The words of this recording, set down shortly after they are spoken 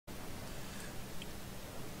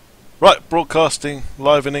Right, broadcasting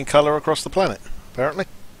live and in colour across the planet, apparently.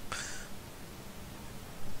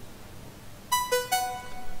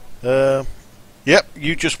 Yep,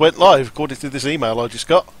 you just went live, according to this email I just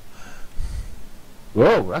got.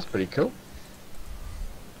 Whoa, that's pretty cool.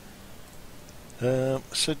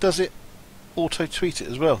 So does it auto-tweet it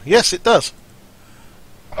as well? Yes, it does.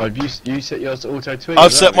 Oh, have you set yours to auto-tweet?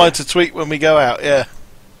 I've set mine to tweet when we go out, yeah.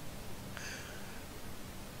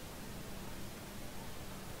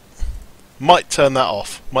 Might turn that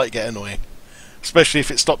off. Might get annoying. Especially if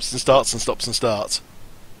it stops and starts and stops and starts.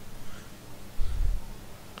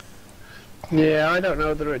 Yeah, I don't know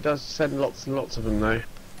whether it does send lots and lots of them though.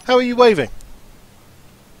 How are you waving?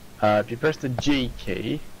 If you press the G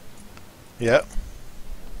key, Yeah.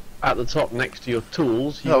 at the top next to your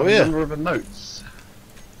tools, you Oh, have yeah. a number of emotes.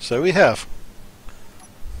 So we have.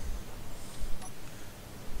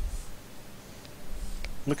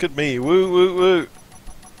 Look at me. Woo, woo, woo.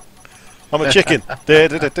 I'm a chicken.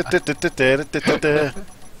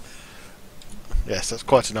 Yes, that's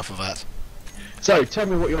quite enough of that. So, tell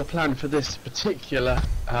me what your plan for this particular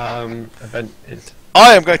event is.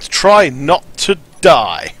 I am going to try not to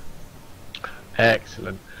die.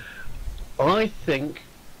 Excellent. I think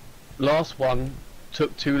last one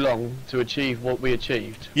took too long to achieve what we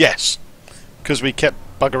achieved. Yes, because we kept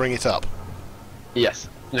buggering it up. Yes.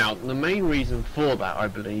 Now, the main reason for that, I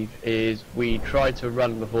believe, is we tried to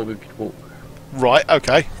run before we could walk. Right,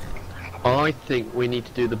 okay. I think we need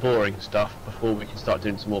to do the boring stuff before we can start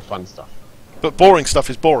doing some more fun stuff. But boring stuff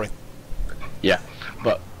is boring. Yeah,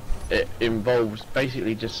 but it involves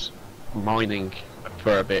basically just mining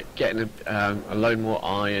for a bit, getting a load more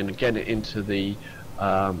iron, getting it into the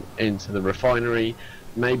refinery,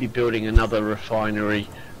 maybe building another refinery,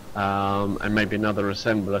 and maybe another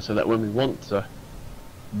assembler, so that when we want to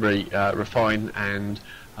refine and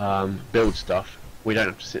build stuff, we don't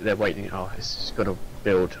have to sit there waiting. Oh, it's got to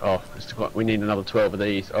build. Oh, we need another 12 of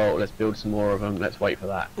these. Oh, let's build some more of them. Let's wait for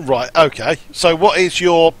that. Right, okay. So what is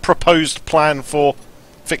your proposed plan for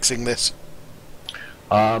fixing this?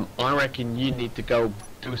 I reckon you need to go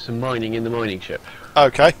do some mining in the mining ship.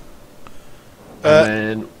 Okay.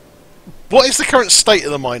 And then What is the current state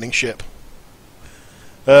of the mining ship?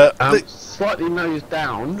 slightly nose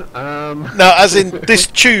down. Now, as in this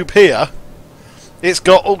tube here, it's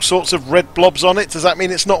got all sorts of red blobs on it. Does that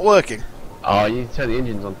mean it's not working? Oh, you need to turn the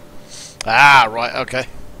engines on. Ah, right, okay.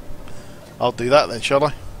 I'll do that then, shall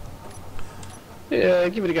I? Yeah,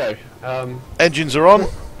 give it a go. Engines are on.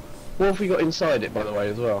 What have we got inside it, by the way,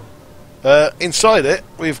 as well? Inside it,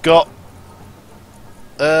 we've got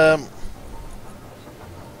a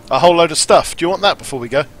whole load of stuff. Do you want that before we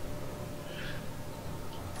go?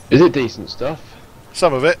 Is it decent stuff?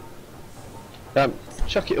 Some of it.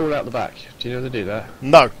 Chuck it all out the back. Do you know how to do that?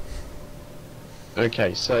 No.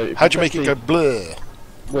 Okay, so How do you make it go blur?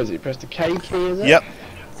 What is it? Press the K key, is it? Yep.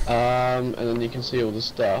 And then you can see all the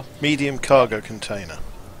stuff. Medium cargo container.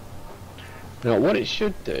 Now, what it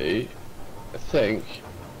should do, I think,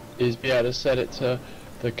 is be able to set it to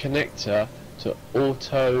the connector to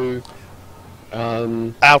auto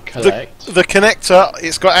collect. The connector,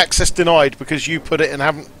 it's got access denied because you put it and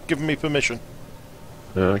haven't given me permission.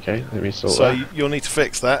 Okay, let me sort So that. you'll need to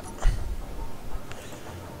fix that.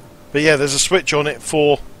 But yeah, there's a switch on it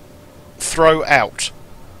for throw out.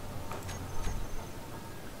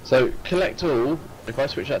 So collect all. If I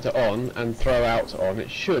switch that to on and throw out on,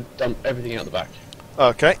 it should dump everything out the back.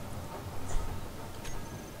 Okay.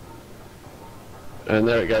 And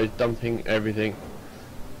there it goes, dumping everything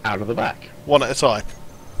out of the back. One at a time.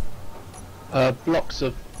 Blocks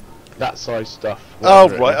of that size stuff. Oh,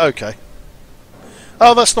 whatever it right, is. okay.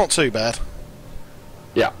 Oh, that's not too bad.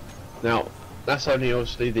 Yeah. Now, that's only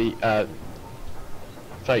obviously the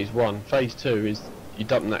phase 1. Phase 2 is you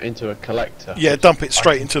dump that into a collector. Yeah, dump it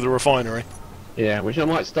straight into the refinery. Yeah, which I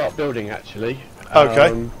might start building actually.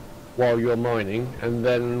 Okay. While you're mining, and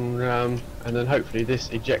then hopefully this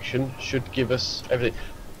ejection should give us everything.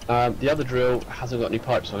 The other drill hasn't got any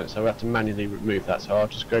pipes on it, so we have to manually remove that. So I'll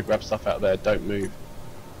just go grab stuff out there. Don't move.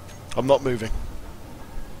 I'm not moving.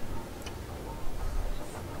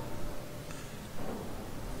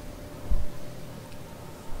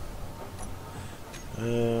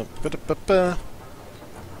 Ba-da-ba-ba.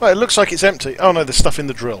 Well, it looks like it's empty. Oh no, there's stuff in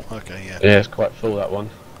the drill. Okay, yeah. Yeah, it's quite full, that one.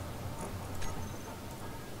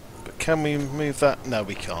 But can we move that? No,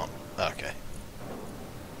 we can't. Okay.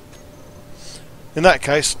 In that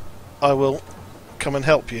case, I will come and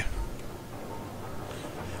help you.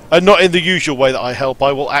 And not in the usual way that I help,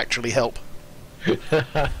 I will actually help.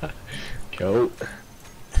 Cool.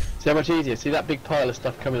 See how much easier? See that big pile of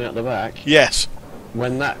stuff coming out the back? Yes.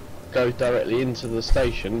 When that goes directly into the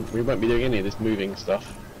station, we won't be doing any of this moving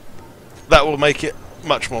stuff. That will make it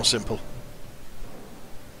much more simple.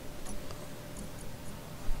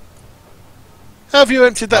 Have you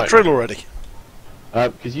emptied that drill already?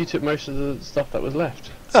 Because you took most of the stuff that was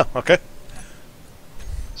left. Oh, okay.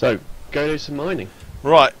 So, go do some mining.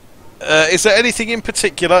 Right. Is there anything in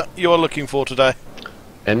particular you're looking for today?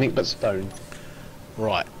 Anything but stone.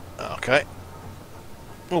 Right. Okay.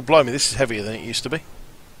 Oh, blimey, this is heavier than it used to be.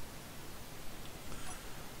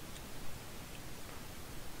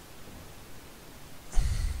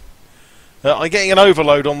 I'm getting an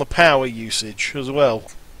overload on the power usage as well.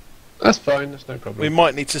 That's fine, that's no problem. We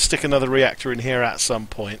might need to stick another reactor in here at some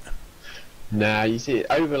point. Nah, you see,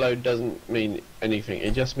 overload doesn't mean anything.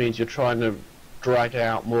 It just means you're trying to drag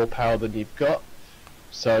out more power than you've got.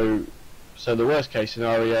 So the worst case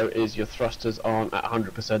scenario is your thrusters aren't at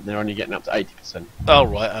 100%, they're only getting up to 80%. Oh,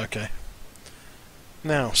 right, okay.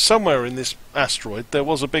 Now, somewhere in this asteroid there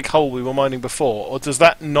was a big hole we were mining before, or does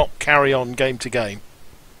that not carry on game to game?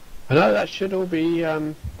 I know that should all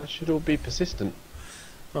be persistent.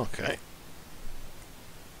 Okay.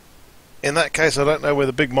 In that case, I don't know where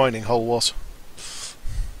the big mining hole was.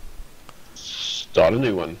 Start a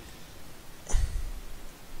new one.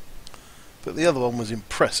 But the other one was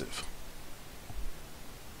impressive.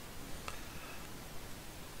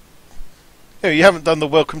 Oh, you haven't done the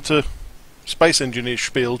welcome to Space Engineer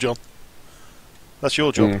spiel, John. That's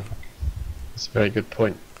your job. That's a very good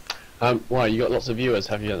point. Why, you got lots of viewers,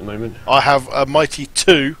 have you, at the moment? I have a mighty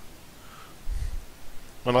 2.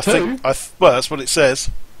 And I think... well, that's what it says.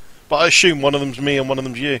 But I assume one of them's me and one of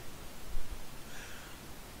them's you.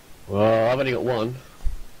 Well, I've only got one.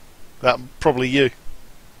 That probably you.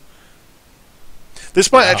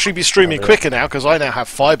 This might actually be streaming quicker now, because I now have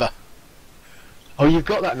fibre. Oh, you've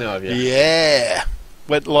got that now, have you? Yeah!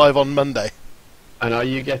 Went live on Monday. And are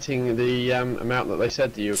you getting the amount that they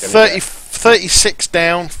said that you were going to get? 36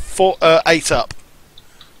 down, 8 up.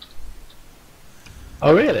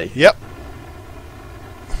 Oh, really? Yep.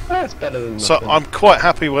 That's better than nothing. So I'm quite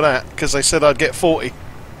happy with that, because they said I'd get 40.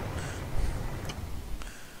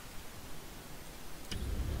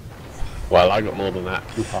 Well, I got more than that.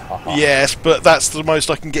 Yes, but that's the most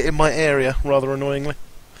I can get in my area, rather annoyingly.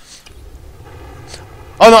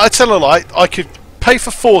 Oh no, I tell a lie, I could pay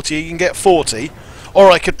for 40, you can get 40,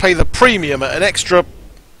 or I could pay the premium at an extra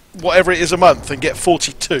whatever it is a month and get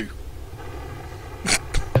 42.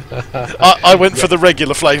 I went for the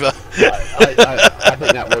regular flavour. I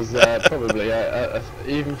think that was probably,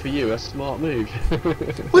 even for you, a smart move.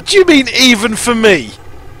 What do you mean, even for me?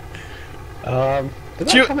 Did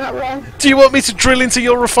that come out wrong? Do you want me to drill into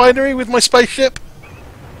your refinery with my spaceship?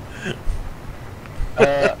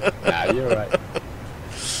 Nah, you're right.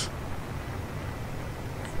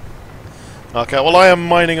 Okay, well I am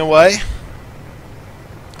mining away.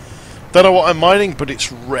 Don't know what I'm mining, but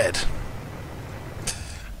it's red.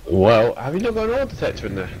 Well, have you not got an ore detector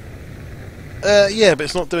in there? Yeah, but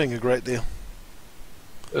it's not doing a great deal.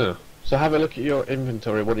 Oh. So have a look at your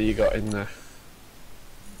inventory. What have you got in there?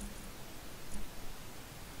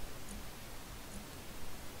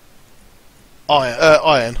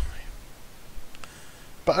 Iron.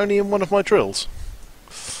 But only in one of my drills.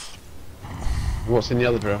 What's in the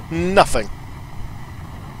other drill? Nothing.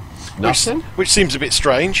 Nothing? Which seems a bit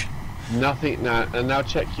strange. Nothing. Now, and now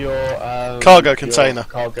check your cargo container. Your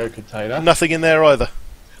cargo container. Nothing in there either.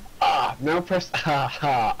 Ah, now press. Ha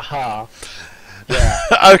ha ha.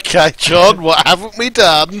 Yeah. Okay, John. What haven't we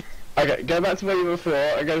done? Okay, go back to where you were before,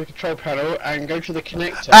 and go to the control panel, and go to the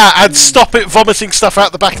connector. And stop it vomiting stuff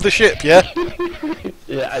out the back of the ship. Yeah.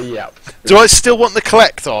 Yeah. Do I still want the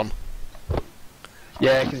collect on?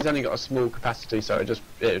 Yeah, because it's only got a small capacity, so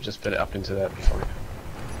it'll just fill it up into there. Fine.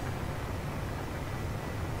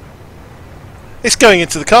 It's going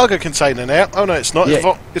into the cargo container now. Oh no, it's not.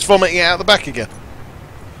 Yeah. It's vomiting it out the back again.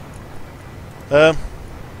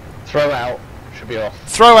 Throw out should be off.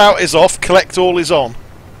 Throw out is off. Collect all is on.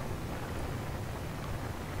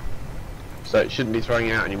 So it shouldn't be throwing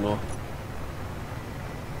out anymore.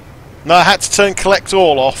 No, I had to turn collect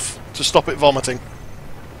all off to stop it vomiting.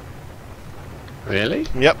 Really?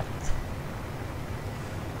 Yep.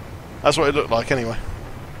 That's what it looked like anyway.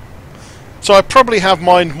 So I probably have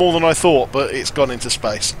mined more than I thought, but it's gone into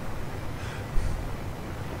space.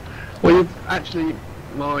 Well, you've actually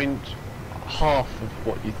mined half of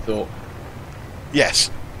what you thought. Yes.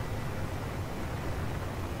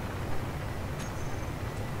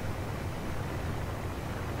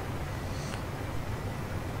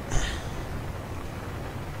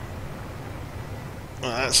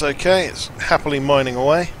 That's okay, it's happily mining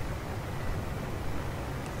away.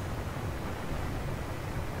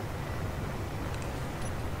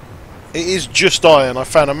 It is just iron. I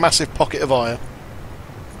found a massive pocket of iron.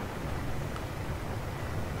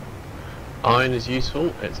 Iron is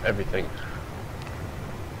useful. It's everything.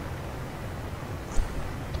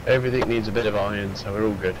 Everything needs a bit of iron, so we're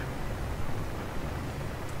all good.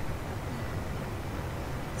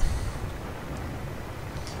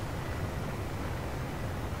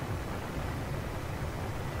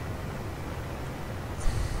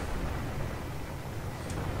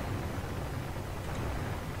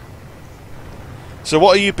 So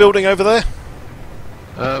what are you building over there?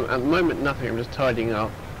 At the moment, nothing. I'm just tidying up.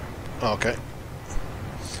 Oh, okay.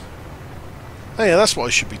 Oh yeah, that's what I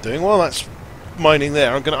should be doing. While that's mining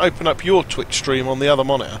there, I'm going to open up your Twitch stream on the other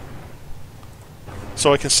monitor,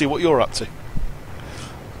 so I can see what you're up to.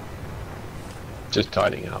 Just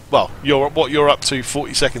tidying up. Well, what you're up to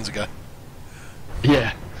 40 seconds ago.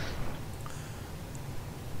 Yeah.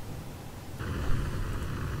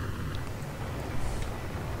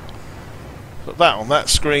 Put that on that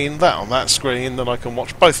screen, that on that screen, then I can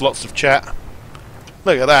watch both lots of chat.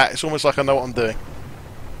 Look at that, it's almost like I know what I'm doing.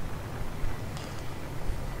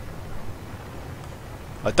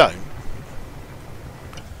 I don't.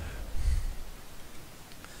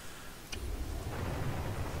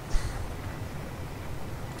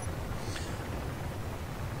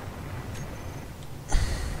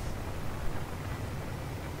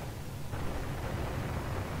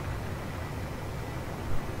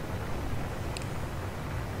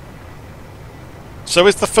 So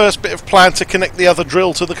is the first bit of plan to connect the other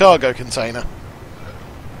drill to the cargo container?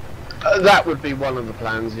 That would be one of the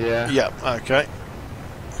plans, yeah. Yeah, okay.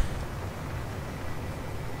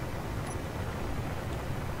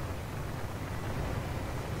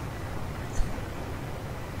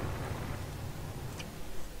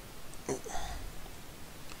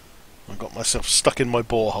 I got myself stuck in my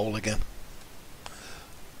borehole again.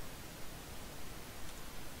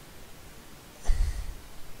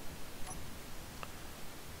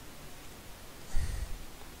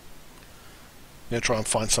 I'm going to try and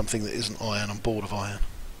find something that isn't iron. I'm bored of iron.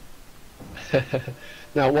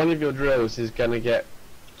 Now, one of your drills is going to get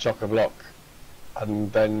chock-a-block,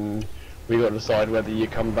 and then we got to decide whether you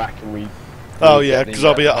come back and we... Oh yeah, because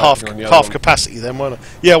I'll be at half capacity then, won't I?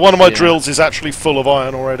 Yeah, one of my drills is actually full of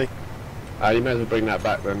iron already. You may as well bring that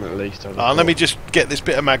back then, at least. Let me just get this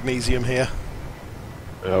bit of magnesium here.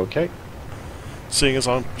 Okay. Seeing as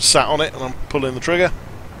I'm sat on it and I'm pulling the trigger.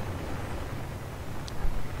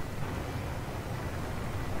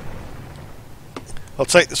 I'll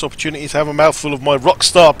take this opportunity to have a mouthful of my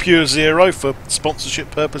Rockstar Pure Zero for sponsorship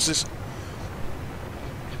purposes.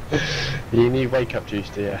 You need wake-up juice,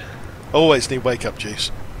 do you? Always need wake-up juice.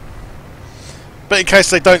 But in case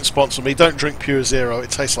they don't sponsor me, don't drink Pure Zero. It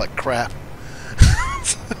tastes like crap.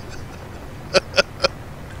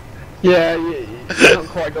 Yeah, you've not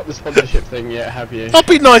quite got the sponsorship thing yet, have you? I'll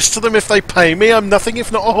be nice to them if they pay me. I'm nothing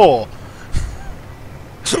if not a whore.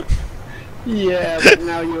 Yeah, but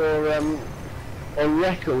now you're on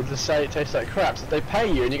record to say it tastes like crap. So if they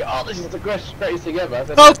pay you and you go, oh, this is the greatest thing ever,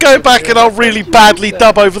 then I'll go back and I'll really badly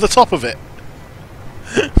dub over the top of it.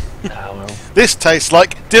 Oh, well. This tastes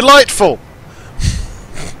like delightful.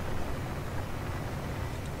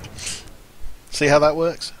 See how that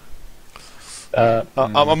works? I'm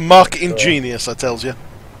a marketing genius, I tells you.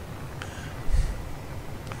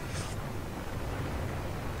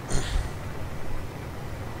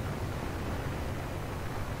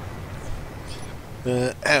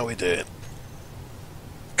 How we doing?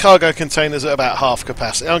 Cargo containers at about half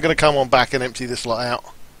capacity. I'm going to come on back and empty this lot out.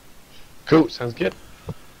 Cool, sounds good.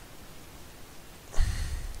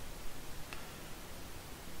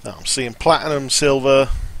 Now I'm seeing platinum, silver,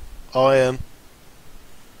 iron.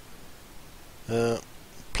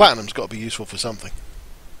 Platinum's got to be useful for something.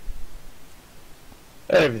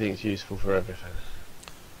 Everything's useful for everything.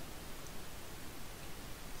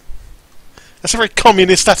 That's a very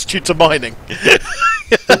communist attitude to mining.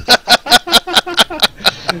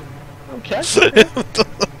 Okay.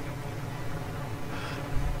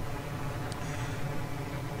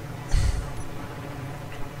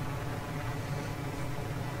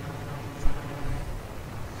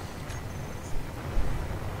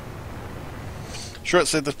 Sure, it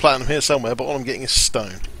said there's platinum here somewhere, but all I'm getting is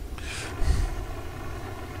stone.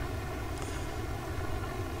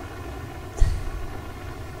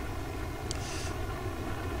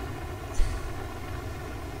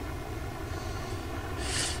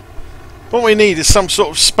 What we need is some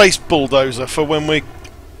sort of space bulldozer for when we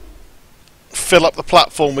fill up the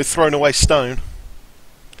platform with thrown away stone.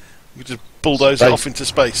 We just bulldoze it off into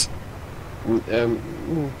space.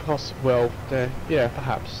 Well, yeah,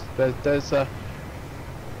 perhaps. There's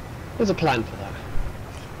a plan for that.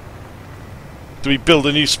 Do we build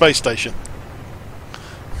a new space station?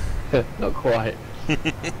 Not quite.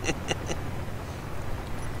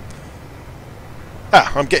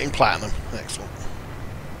 Ah, I'm getting platinum. Excellent.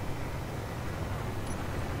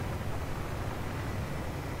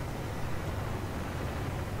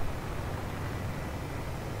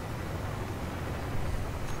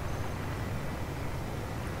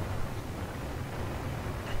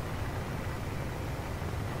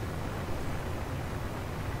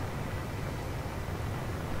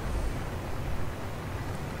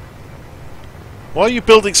 Why are you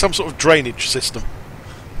building some sort of drainage system?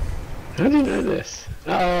 How do you know this?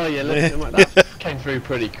 Oh, yeah, look, that came through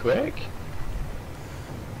pretty quick.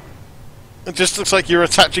 It just looks like you're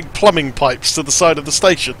attaching plumbing pipes to the side of the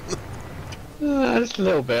station. Just a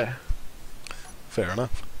little bit. Fair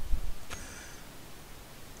enough.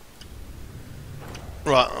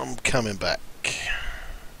 Right, I'm coming back.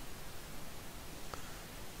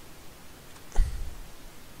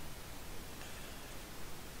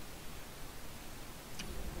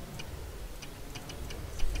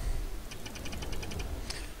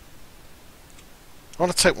 I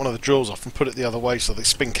want to take one of the drills off and put it the other way so they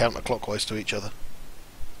spin counterclockwise to each other.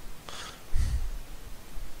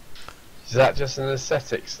 Is that just an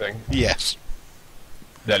aesthetics thing? Yes.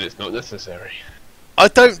 Then it's not necessary. I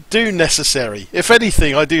don't do necessary. If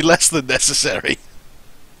anything, I do less than necessary.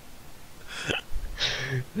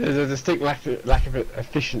 There's a distinct lack of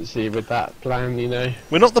efficiency with that plan, you know.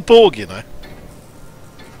 We're not the Borg, you know.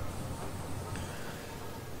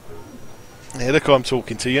 Yeah, look who I'm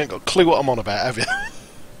talking to. You ain't got a clue what I'm on about, have you?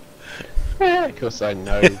 Yeah, of course I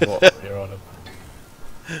know what you're on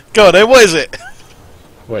about. Go on then, what is it?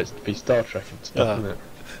 Well, it's to be Star Trek and stuff, isn't it?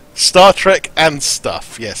 Star Trek and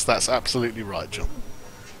stuff. Yes, that's absolutely right, John.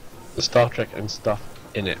 The Star Trek and stuff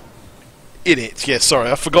in it. In it, yes, sorry,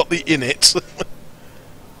 I forgot the in it.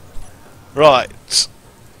 Right.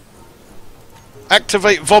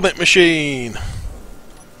 Activate vomit machine.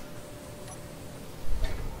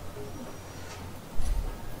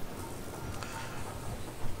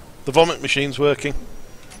 The vomit machine's working.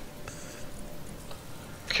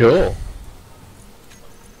 Cool.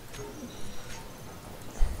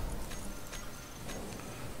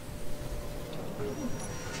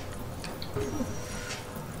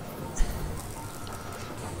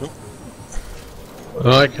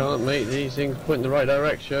 I can't make these things point in the right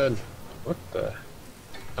direction. What the?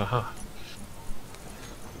 Aha.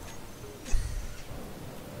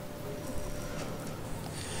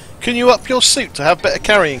 Can you up your suit to have better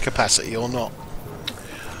carrying capacity or not?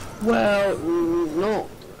 Well, not...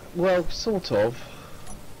 Well, sort of.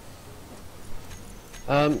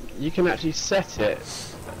 You can actually set it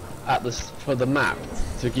at for the map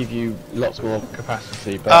to give you lots more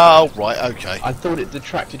capacity. But oh, right, okay. I thought it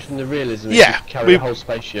detracted from the realism. If Yeah, you carry a whole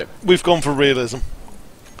spaceship. We've gone for realism.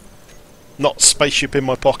 Not spaceship in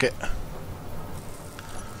my pocket.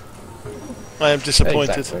 I am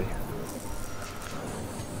disappointed. Exactly.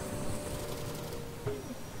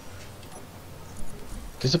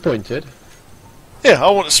 Disappointed? Yeah,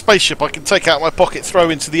 I want a spaceship I can take out of my pocket,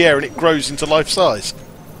 throw into the air, and it grows into life size.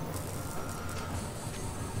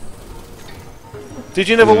 Did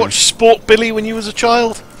you never watch Sport Billy when you was a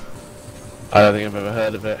child? I don't think I've ever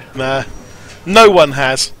heard of it. Nah, no one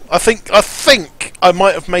has. I think I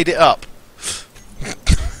might have made it up.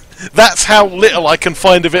 That's how little I can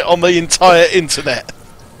find of it on the entire internet.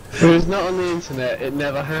 If it was not on the internet, it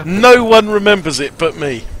never happened. No one remembers it but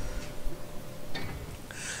me.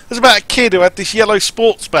 There's about a kid who had this yellow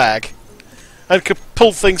sports bag and could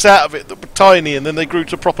pull things out of it that were tiny, and then they grew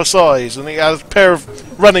to proper size, and he had a pair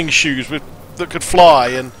of running shoes that could fly,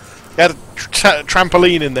 and he had a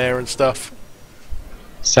trampoline in there and stuff.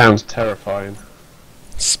 Sounds terrifying.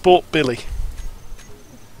 Sport Billy.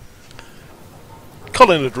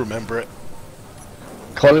 Colin would remember it.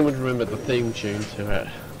 Colin would remember the theme tune to it.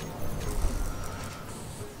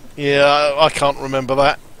 Yeah, I can't remember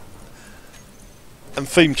that. And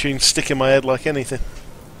theme tunes stick in my head like anything.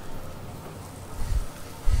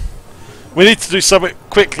 We need to do something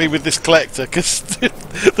quickly with this collector, because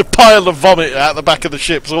the pile of vomit out the back of the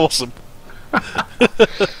ship's awesome.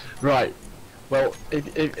 Right. Well,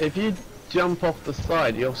 if you jump off the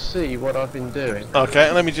side, you'll see what I've been doing. Okay,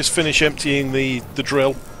 let me just finish emptying the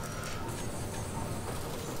drill.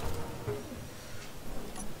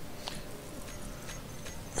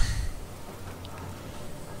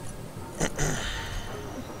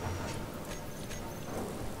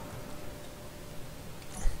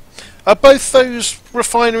 Are both those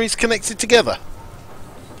refineries connected together?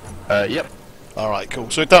 Yep. Alright, cool.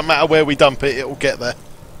 So it doesn't matter where we dump it, it'll get there.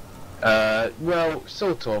 Well,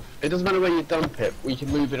 sort of. It doesn't matter where you dump it. We can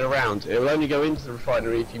move it around. It will only go into the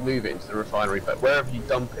refinery if you move it into the refinery. But wherever you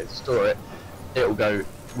dump it to store it, it will go.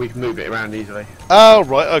 We can move it around easily. Oh,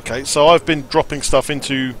 right, okay. So I've been dropping stuff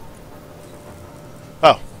into...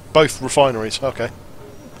 Oh, both refineries, okay.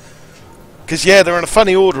 Because, yeah, they're in a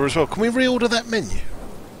funny order as well. Can we reorder that menu?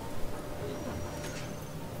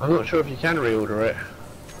 I'm not sure if you can reorder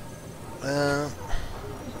it.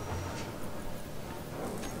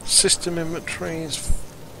 System inventories,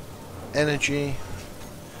 energy,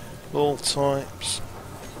 all types,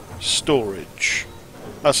 storage.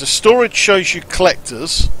 So storage shows you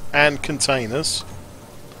collectors and containers.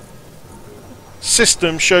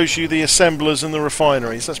 System shows you the assemblers and the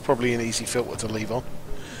refineries. That's probably an easy filter to leave on.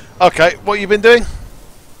 Okay, what you been doing?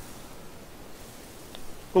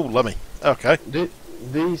 Oh, lummy. Okay.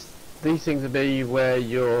 These things will be where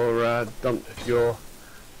you're dump your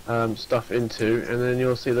stuff into, and then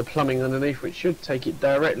you'll see the plumbing underneath, which should take it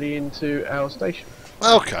directly into our station.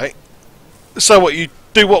 Okay. So what, you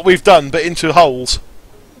do what we've done, but into holes?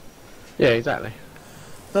 Yeah, exactly.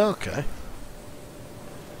 Okay.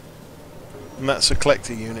 And that's a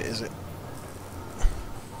collector unit, is it?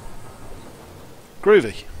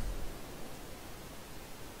 Groovy.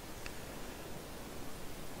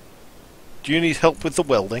 Do you need help with the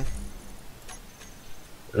welding?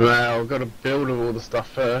 Well, I've got to build all the stuff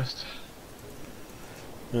first.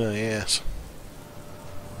 Oh, yes.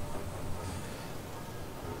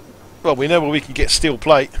 Well, we know where we can get steel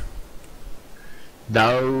plate.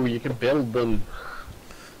 No, you can build them.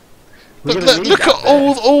 But look at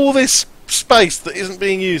all this space that isn't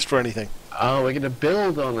being used for anything. Oh, we're going to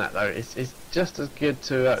build on that though. It's just as good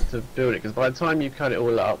to build it, because by the time you cut it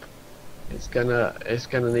all up, it's gonna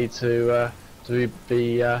need to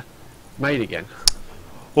be made again.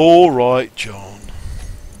 All right, John.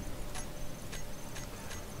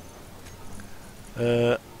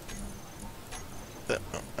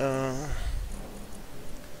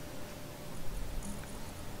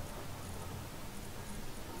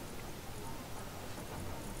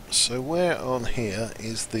 So where on here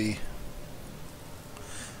is the...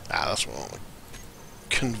 that's what I want.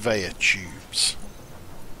 Conveyor tubes.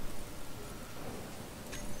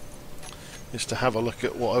 Just to have a look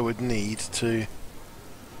at what I would need to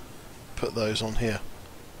put those on here.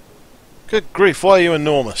 Good grief, why are you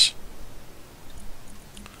enormous?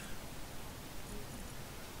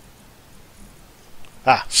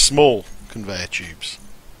 Small conveyor tubes.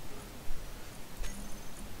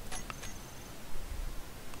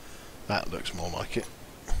 That looks more like it.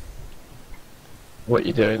 What are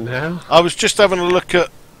you doing now? I was just having a look at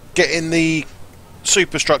getting the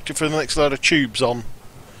superstructure for the next load of tubes on.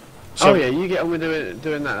 So oh yeah, you get on with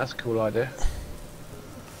doing that. That's a cool idea.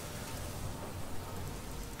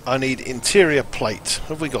 I need interior plate.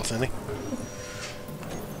 Have we got any?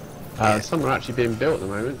 Some are actually being built at the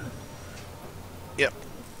moment. Yep.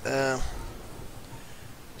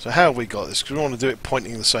 So how have we got this? Because we want to do it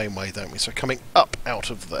pointing the same way, don't we? So coming up out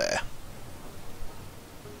of there.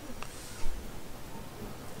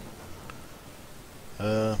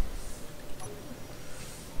 So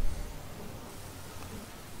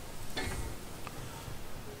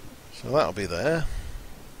that'll be there.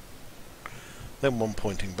 Then one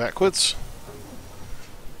pointing backwards.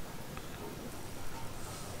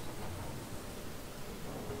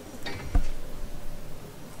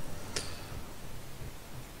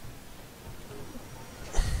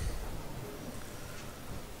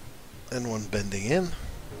 Then one bending in.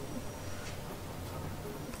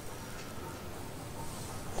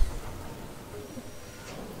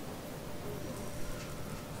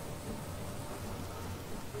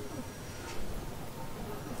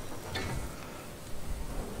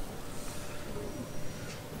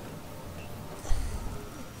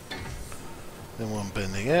 Then one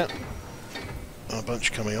bending out. And a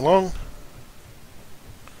bunch coming along.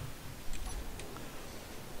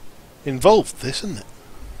 Involved this, isn't it?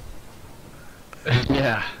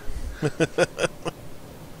 Yeah.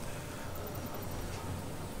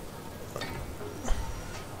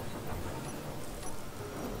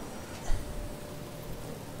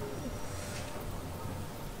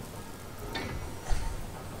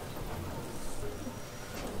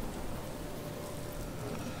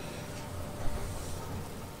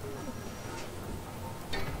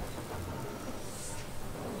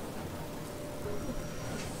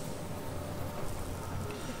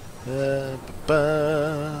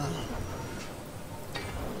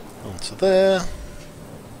 Onto there.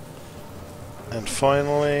 And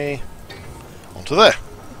finally onto there.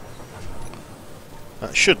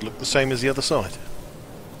 That should look the same as the other side.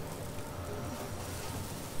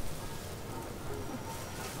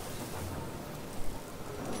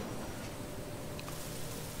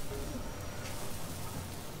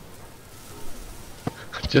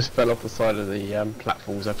 Just fell off the side of the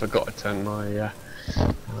platforms. I forgot to turn my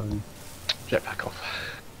jetpack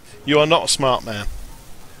off. You are not a smart man.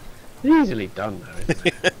 Easily done, though,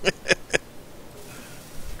 isn't it?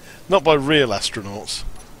 Not by real astronauts.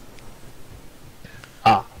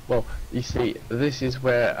 Ah, well, you see, this is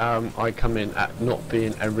where I come in at not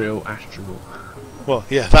being a real astronaut. Well,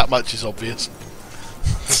 yeah, that much is obvious.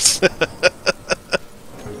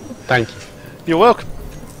 Thank you. You're welcome.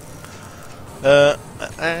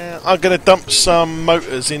 I'm going to dump some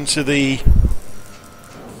motors into the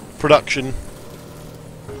production.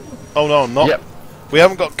 Oh no, I'm not. Yep. We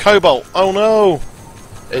haven't got cobalt. Oh no.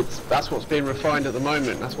 That's what's being refined at the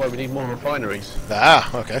moment. That's why we need more refineries.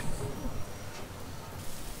 Ah, okay.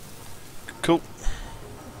 Cool.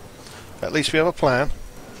 At least we have a plan.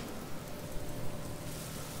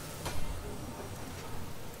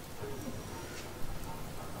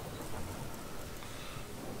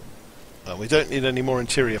 We don't need any more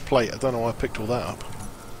interior plate. I don't know why I picked all that up.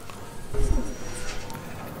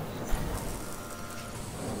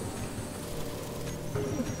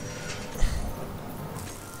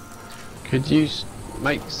 Could you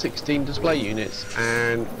make 16 display units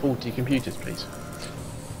and 40 computers, please?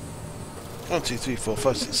 1, 2, 3, 4,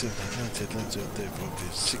 5, 6, 7, 8, 9, 10, 11, 12,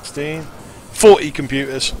 13, 16. 40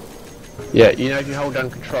 computers. Yeah, you know if you hold down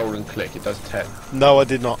control and click, it does 10. No, I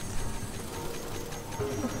did not.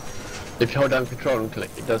 If you hold down control and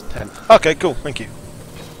click, it does 10. Okay, cool, thank you.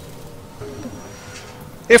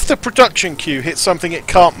 If the production queue hits something it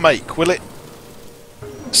can't make, will it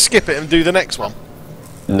skip it and do the next one?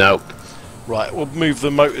 Nope. Right, we'll move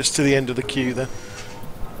the motors to the end of the queue then.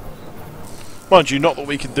 Mind you, not that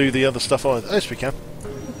we can do the other stuff either. Yes, we can.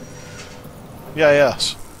 Yeah,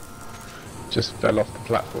 yes. Just fell off the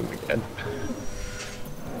platform again.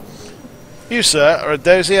 You, sir, are a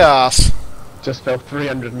dozy ass. Just fell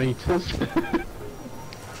 300 metres.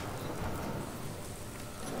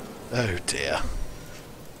 Oh dear.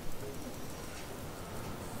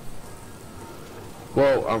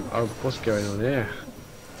 Whoa, what's going on here?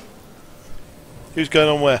 Who's going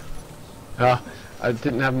on where? I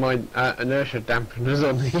didn't have my inertia dampeners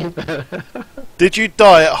on either. Did you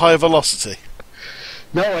die at high velocity?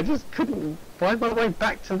 No, I just couldn't find my way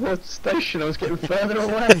back to the station. I was getting further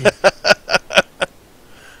away.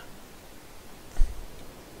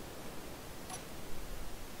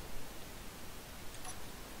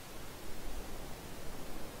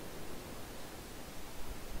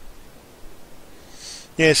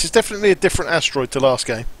 Yes, it's definitely a different asteroid to last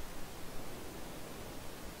game.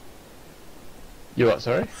 You what,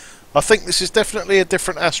 sorry? I think this is definitely a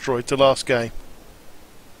different asteroid to last game.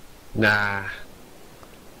 Nah.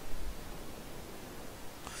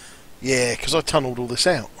 Yeah, because I tunnelled all this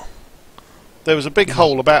out. There was a big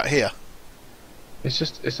hole about here.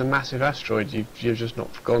 It's a massive asteroid. You've just not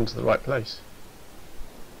gone to the right place.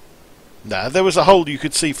 Nah, there was a hole you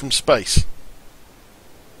could see from space.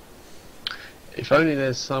 If only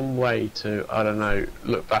there's some way to, I don't know,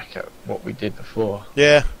 look back at what we did before.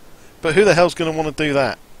 Yeah, but who the hell's going to want to do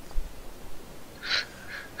that?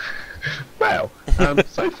 Well,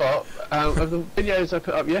 so far, of the videos I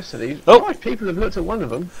put up yesterday, 5 people have looked at one of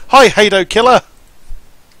them. Hi, Hado Killer!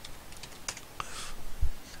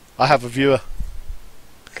 I have a viewer.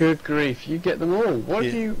 Good grief, you get them all. What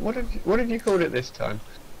have you called it this time?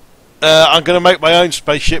 I'm going to make my own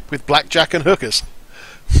spaceship with Blackjack and hookers.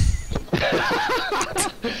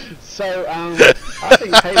 So, I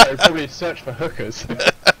think Halo probably searched for hookers.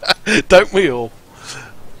 Don't we all?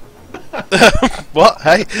 What?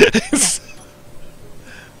 Hey?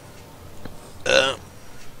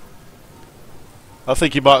 I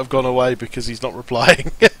think he might have gone away because he's not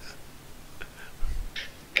replying.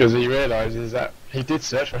 Because he realises that he did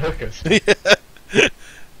search for hookers. Yeah.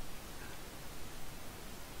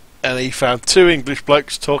 And he found 2 English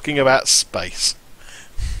blokes talking about space.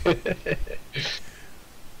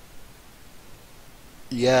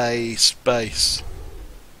 Yay, space.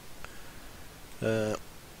 Right,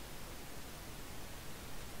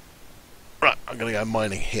 I'm going to go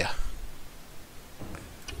mining here.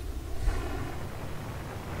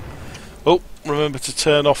 Oh, remember to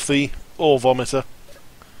turn off the ore vomiter.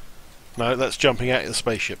 No, that's jumping out of the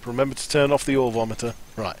spaceship. Remember to turn off the ore vomiter.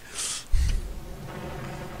 Right.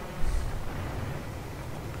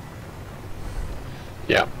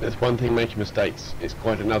 Yeah, there's one thing making mistakes. It's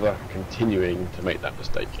quite another continuing to make that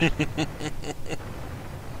mistake.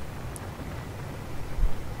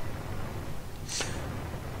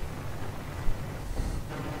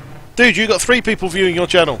 Dude, you got 3 people viewing your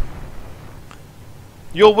channel.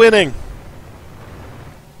 You're winning.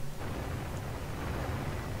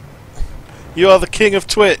 You are the king of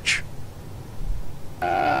Twitch.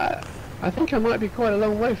 I think I might be quite a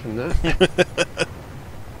long way from that.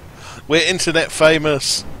 We're internet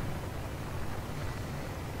famous.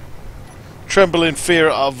 Tremble in fear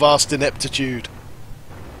at our vast ineptitude.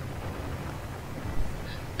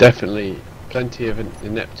 Definitely plenty of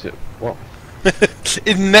ineptitude. What?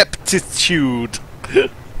 Ineptitude.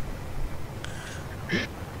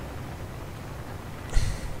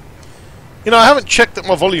 You know, I haven't checked that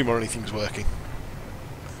my volume or anything's working.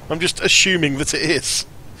 I'm just assuming that it is,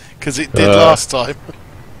 because it did last time.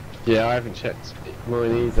 Yeah, I haven't checked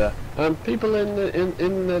mine either. People in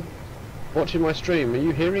the watching my stream, are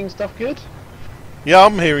you hearing stuff good? Yeah,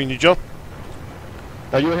 I'm hearing you, John.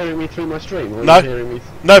 Are you hearing me through my stream? Or No. are you hearing me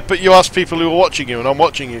No, but you asked people who are watching you, and I'm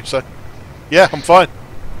watching you, so... Yeah, I'm fine.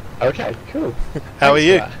 Okay, cool. How are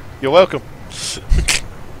you? That. You're welcome.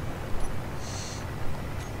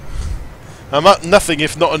 I'm up nothing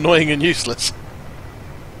if not annoying and useless.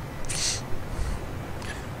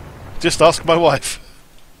 Just ask my wife.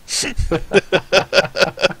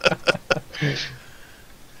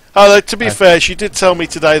 Although, to be fair, she did tell me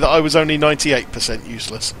today that I was only 98%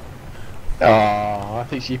 useless. Oh, I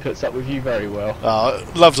think she puts up with you very well.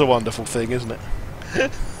 Love's a wonderful thing, isn't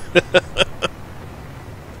it?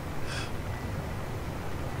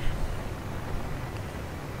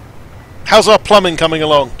 How's our plumbing coming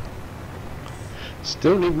along?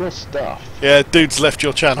 Still need more stuff. Yeah, dude's left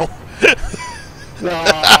your channel. No.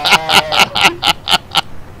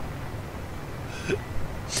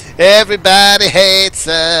 Everybody hates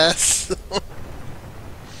us.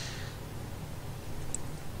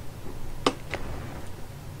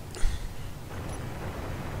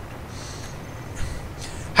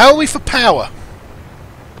 How are we for power?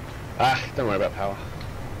 Don't worry about power.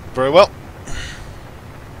 Very well.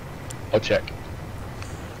 I'll check.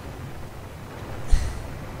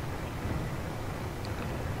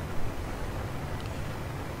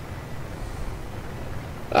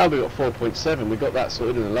 We got 4.7. We got that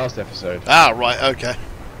sorted in the last episode. Ah, right, okay.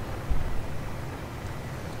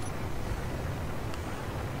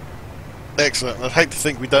 Excellent. I'd hate to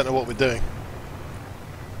think we don't know what we're doing.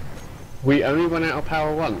 We only run out of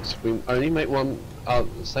power once. We only make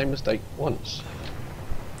same mistake once.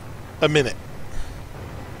 A minute.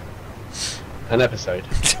 An episode.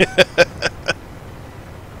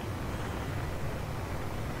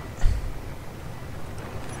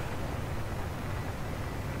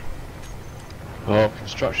 Oh,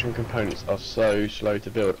 construction components are so slow to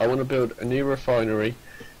build. I want to build a new refinery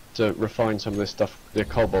to refine some of this stuff, the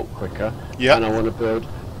cobalt, quicker. Yeah. And I want to build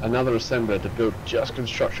another assembler to build just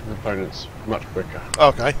construction components much quicker.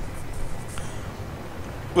 Okay.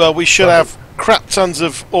 Well, we should have crap tons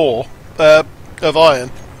of ore, of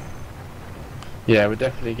iron. Yeah, we're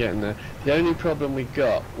definitely getting there. The only problem we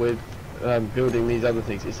got with building these other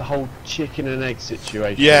things, it's a whole chicken and egg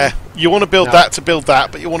situation. Yeah, you want to build that to build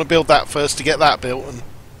that, but you want to build that first to get that built. And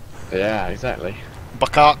yeah, exactly.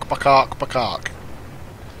 bakark, bakark, bakark.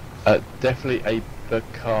 Definitely a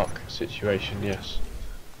bakark situation, yes.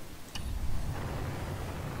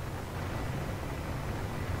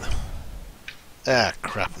 Ah,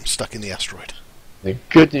 crap, I'm stuck in the asteroid. The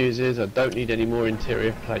good news is I don't need any more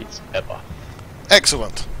interior plates, ever.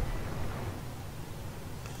 Excellent.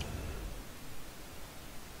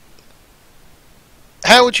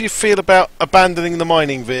 How would you feel about abandoning the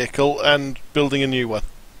mining vehicle and building a new one?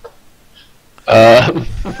 Why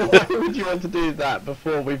would you want to do that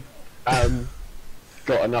before we've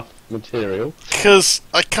got enough material? Because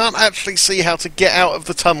I can't actually see how to get out of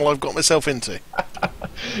the tunnel I've got myself into.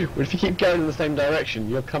 Well, if you keep going in the same direction,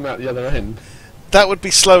 you'll come out the other end. That would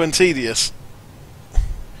be slow and tedious.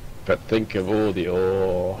 But think of all the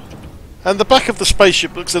ore. And the back of the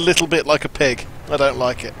spaceship looks a little bit like a pig. I don't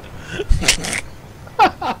like it.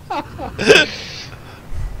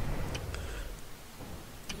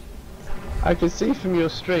 I can see from your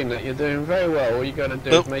stream that you're doing very well. All you're going to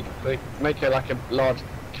do is make it like a large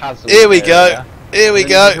chasm. Here we go. Here we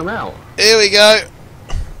go. Come out. Here we go.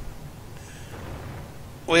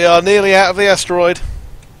 We are nearly out of the asteroid.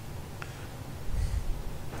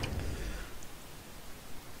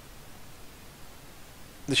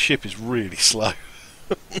 The ship is really slow.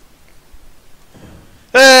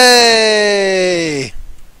 Hey!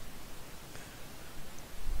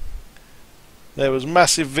 There was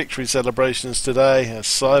massive victory celebrations today as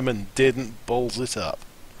Simon didn't balls it up.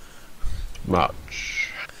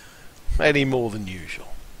 Much. Any more than usual.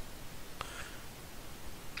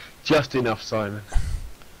 Just enough, Simon.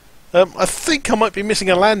 I think I might be missing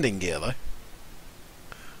a landing gear though.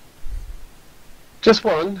 Just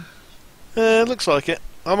one. Looks like it.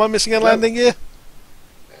 Am I missing a landing gear?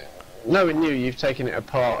 Knowing you, you've taken it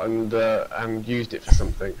apart and used it for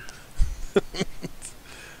something.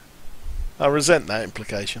 I resent that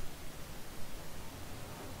implication.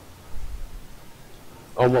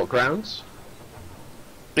 On what grounds?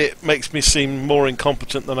 It makes me seem more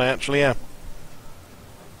incompetent than I actually am.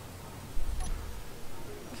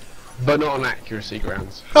 But not on accuracy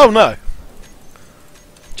grounds. Oh no.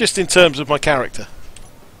 Just in terms of my character.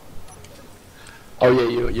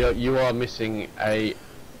 Oh yeah, you are missing a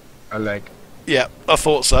leg. Yeah, I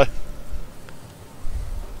thought so.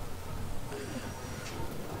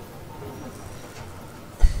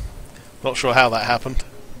 Not sure how that happened.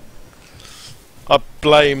 I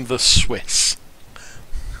blame the Swiss.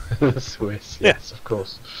 The Swiss, Yeah. yes, of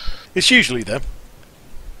course. It's usually them.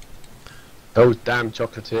 Those damn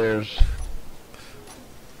chocolatiers.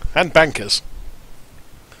 And bankers.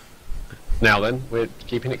 Now then, we're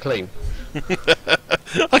keeping it clean.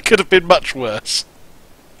 I could have been much worse.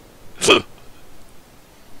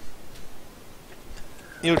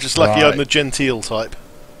 You're just lucky I'm the genteel type.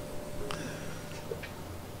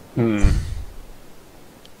 Hmm.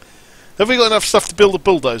 Have we got enough stuff to build a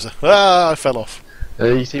bulldozer? Ah, I fell off.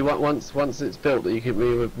 You see, once it's built,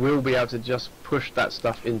 that we'll be able to just push that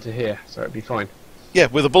stuff into here, so it'll be fine. Yeah,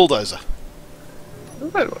 with a bulldozer.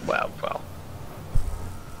 Well.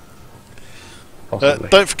 Possibly.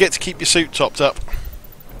 Don't forget to keep your suit topped up.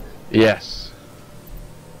 Yes.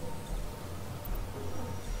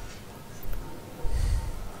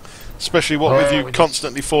 Especially what with you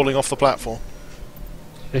constantly falling off the platform.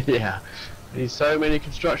 Yeah. Need so many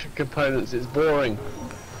construction components, it's boring.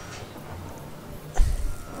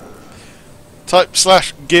 Type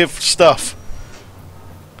 / give stuff.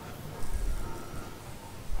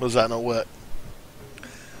 Does that not work?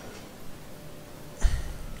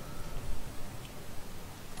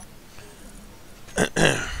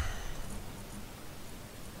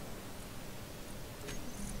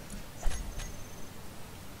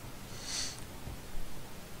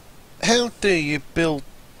 How do you build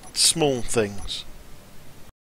small things?